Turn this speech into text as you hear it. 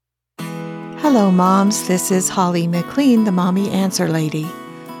Hello, moms. This is Holly McLean, the Mommy Answer Lady.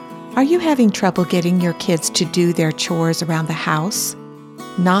 Are you having trouble getting your kids to do their chores around the house?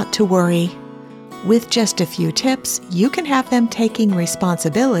 Not to worry. With just a few tips, you can have them taking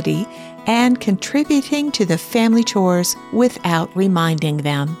responsibility and contributing to the family chores without reminding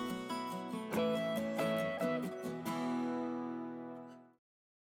them.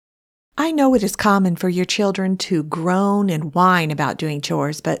 I know it is common for your children to groan and whine about doing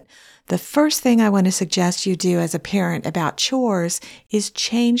chores, but the first thing I want to suggest you do as a parent about chores is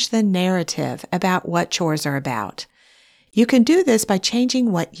change the narrative about what chores are about. You can do this by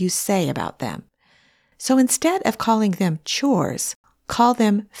changing what you say about them. So instead of calling them chores, call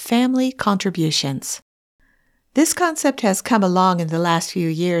them family contributions. This concept has come along in the last few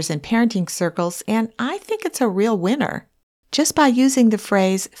years in parenting circles, and I think it's a real winner. Just by using the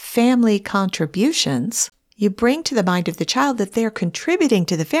phrase family contributions, you bring to the mind of the child that they're contributing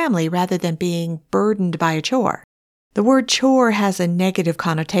to the family rather than being burdened by a chore. The word chore has a negative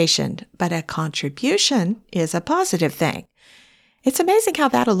connotation, but a contribution is a positive thing. It's amazing how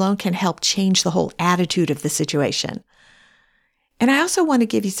that alone can help change the whole attitude of the situation. And I also want to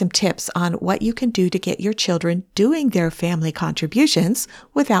give you some tips on what you can do to get your children doing their family contributions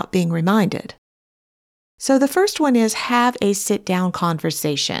without being reminded. So the first one is have a sit-down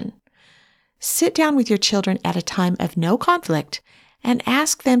conversation. Sit down with your children at a time of no conflict and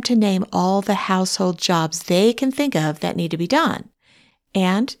ask them to name all the household jobs they can think of that need to be done.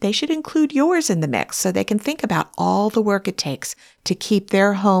 And they should include yours in the mix so they can think about all the work it takes to keep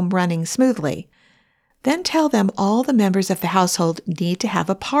their home running smoothly. Then tell them all the members of the household need to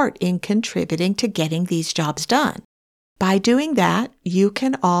have a part in contributing to getting these jobs done. By doing that, you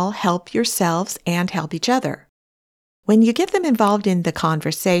can all help yourselves and help each other. When you get them involved in the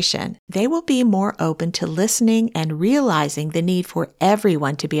conversation, they will be more open to listening and realizing the need for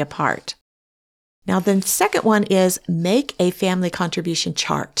everyone to be a part. Now, the second one is make a family contribution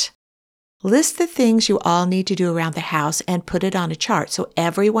chart. List the things you all need to do around the house and put it on a chart so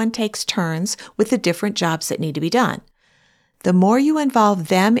everyone takes turns with the different jobs that need to be done. The more you involve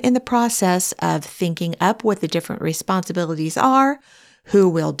them in the process of thinking up what the different responsibilities are, who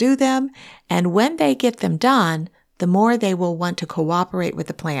will do them, and when they get them done, the more they will want to cooperate with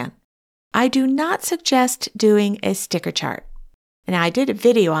the plan. I do not suggest doing a sticker chart. Now, I did a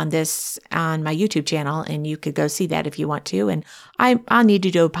video on this on my YouTube channel, and you could go see that if you want to, and I'll need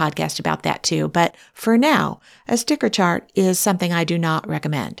to do a podcast about that too. But for now, a sticker chart is something I do not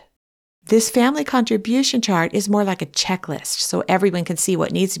recommend. This family contribution chart is more like a checklist, so everyone can see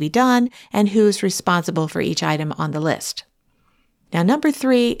what needs to be done and who's responsible for each item on the list. Now, number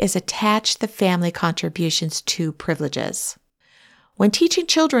 3 is attach the family contributions to privileges. When teaching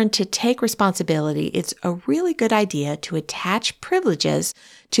children to take responsibility, it's a really good idea to attach privileges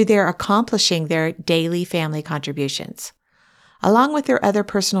to their accomplishing their daily family contributions. Along with their other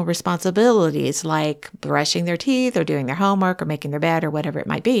personal responsibilities like brushing their teeth or doing their homework or making their bed or whatever it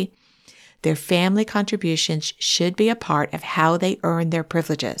might be, their family contributions should be a part of how they earn their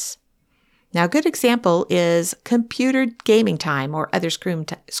privileges. Now, a good example is computer gaming time or other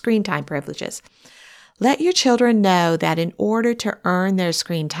screen time privileges. Let your children know that in order to earn their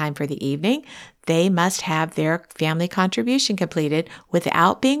screen time for the evening, they must have their family contribution completed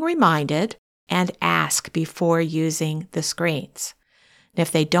without being reminded and ask before using the screens. And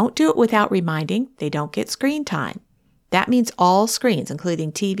if they don't do it without reminding, they don't get screen time. That means all screens,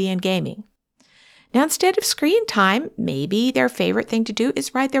 including TV and gaming. Now, instead of screen time, maybe their favorite thing to do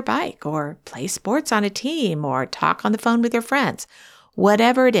is ride their bike or play sports on a team or talk on the phone with their friends.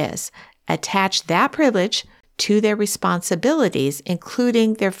 Whatever it is, attach that privilege to their responsibilities,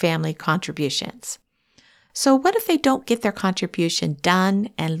 including their family contributions. So what if they don't get their contribution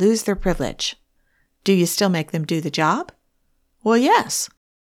done and lose their privilege? Do you still make them do the job? Well, yes.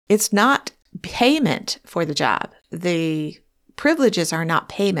 It's not payment for the job. The privileges are not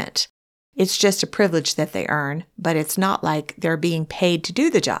payment. It's just a privilege that they earn, but it's not like they're being paid to do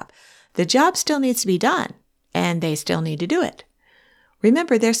the job. The job still needs to be done, and they still need to do it.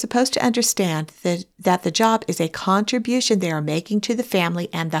 Remember, they're supposed to understand that the job is a contribution they are making to the family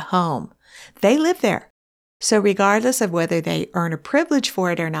and the home. They live there. So regardless of whether they earn a privilege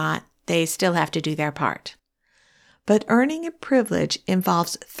for it or not, they still have to do their part. But earning a privilege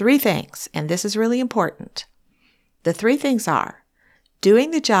involves 3 things, and this is really important. The 3 things are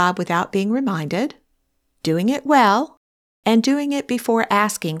doing the job without being reminded, doing it well, and doing it before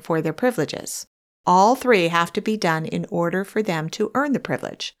asking for their privileges. All 3 have to be done in order for them to earn the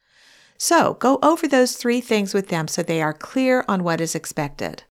privilege. So go over those 3 things with them so they are clear on what is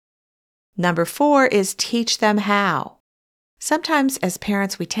expected. Number 4 is teach them how. Sometimes as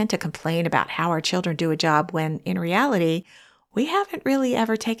parents, we tend to complain about how our children do a job when in reality, we haven't really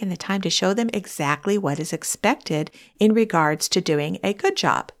ever taken the time to show them exactly what is expected in regards to doing a good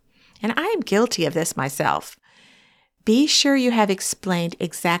job. And I am guilty of this myself. Be sure you have explained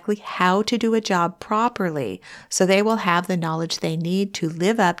exactly how to do a job properly so they will have the knowledge they need to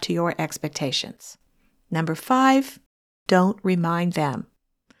live up to your expectations. Number 5, don't remind them.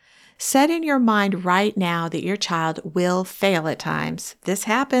 Set in your mind right now that your child will fail at times. This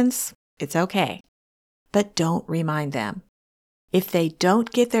happens. It's okay. But don't remind them. If they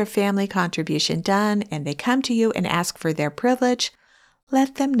don't get their family contribution done and they come to you and ask for their privilege,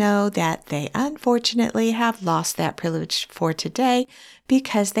 let them know that they unfortunately have lost that privilege for today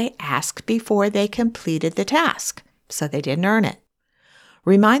because they asked before they completed the task, so they didn't earn it.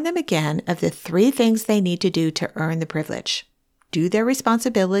 Remind them again of the 3 things they need to do to earn the privilege. Do their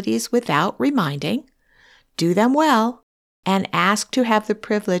responsibilities without reminding, do them well, and ask to have the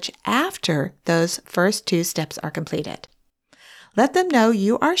privilege after those first 2 steps are completed. Let them know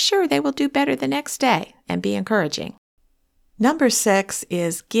you are sure they will do better the next day and be encouraging. Number 6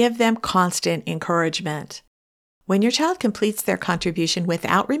 is give them constant encouragement. When your child completes their contribution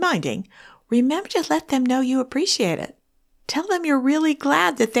without reminding, remember to let them know you appreciate it. Tell them you're really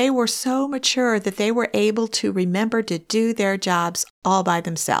glad that they were so mature that they were able to remember to do their jobs all by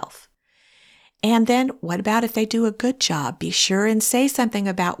themselves. And then what about if they do a good job? Be sure and say something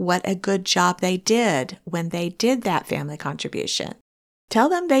about what a good job they did when they did that family contribution. Tell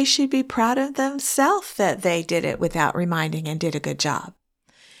them they should be proud of themselves that they did it without reminding and did a good job.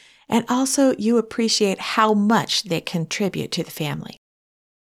 And also, you appreciate how much they contribute to the family.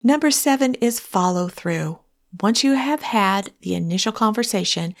 Number 7 is follow through. Once you have had the initial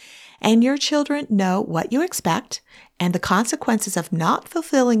conversation and your children know what you expect and the consequences of not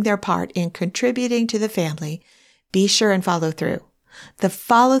fulfilling their part in contributing to the family, be sure and follow through. The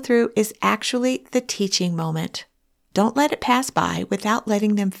follow through is actually the teaching moment. Don't let it pass by without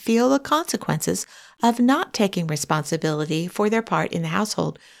letting them feel the consequences of not taking responsibility for their part in the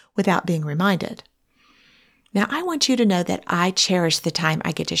household without being reminded. Now, I want you to know that I cherish the time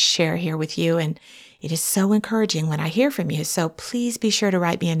I get to share here with you, and it is so encouraging when I hear from you, so please be sure to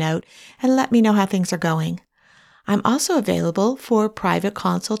write me a note and let me know how things are going. I'm also available for private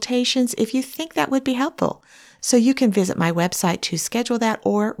consultations if you think that would be helpful. So you can visit my website to schedule that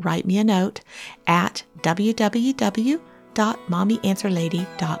or write me a note at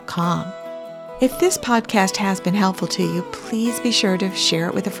www.mommyanswerlady.com. If this podcast has been helpful to you, please be sure to share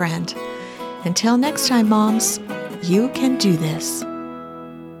it with a friend. Until next time, moms, you can do this.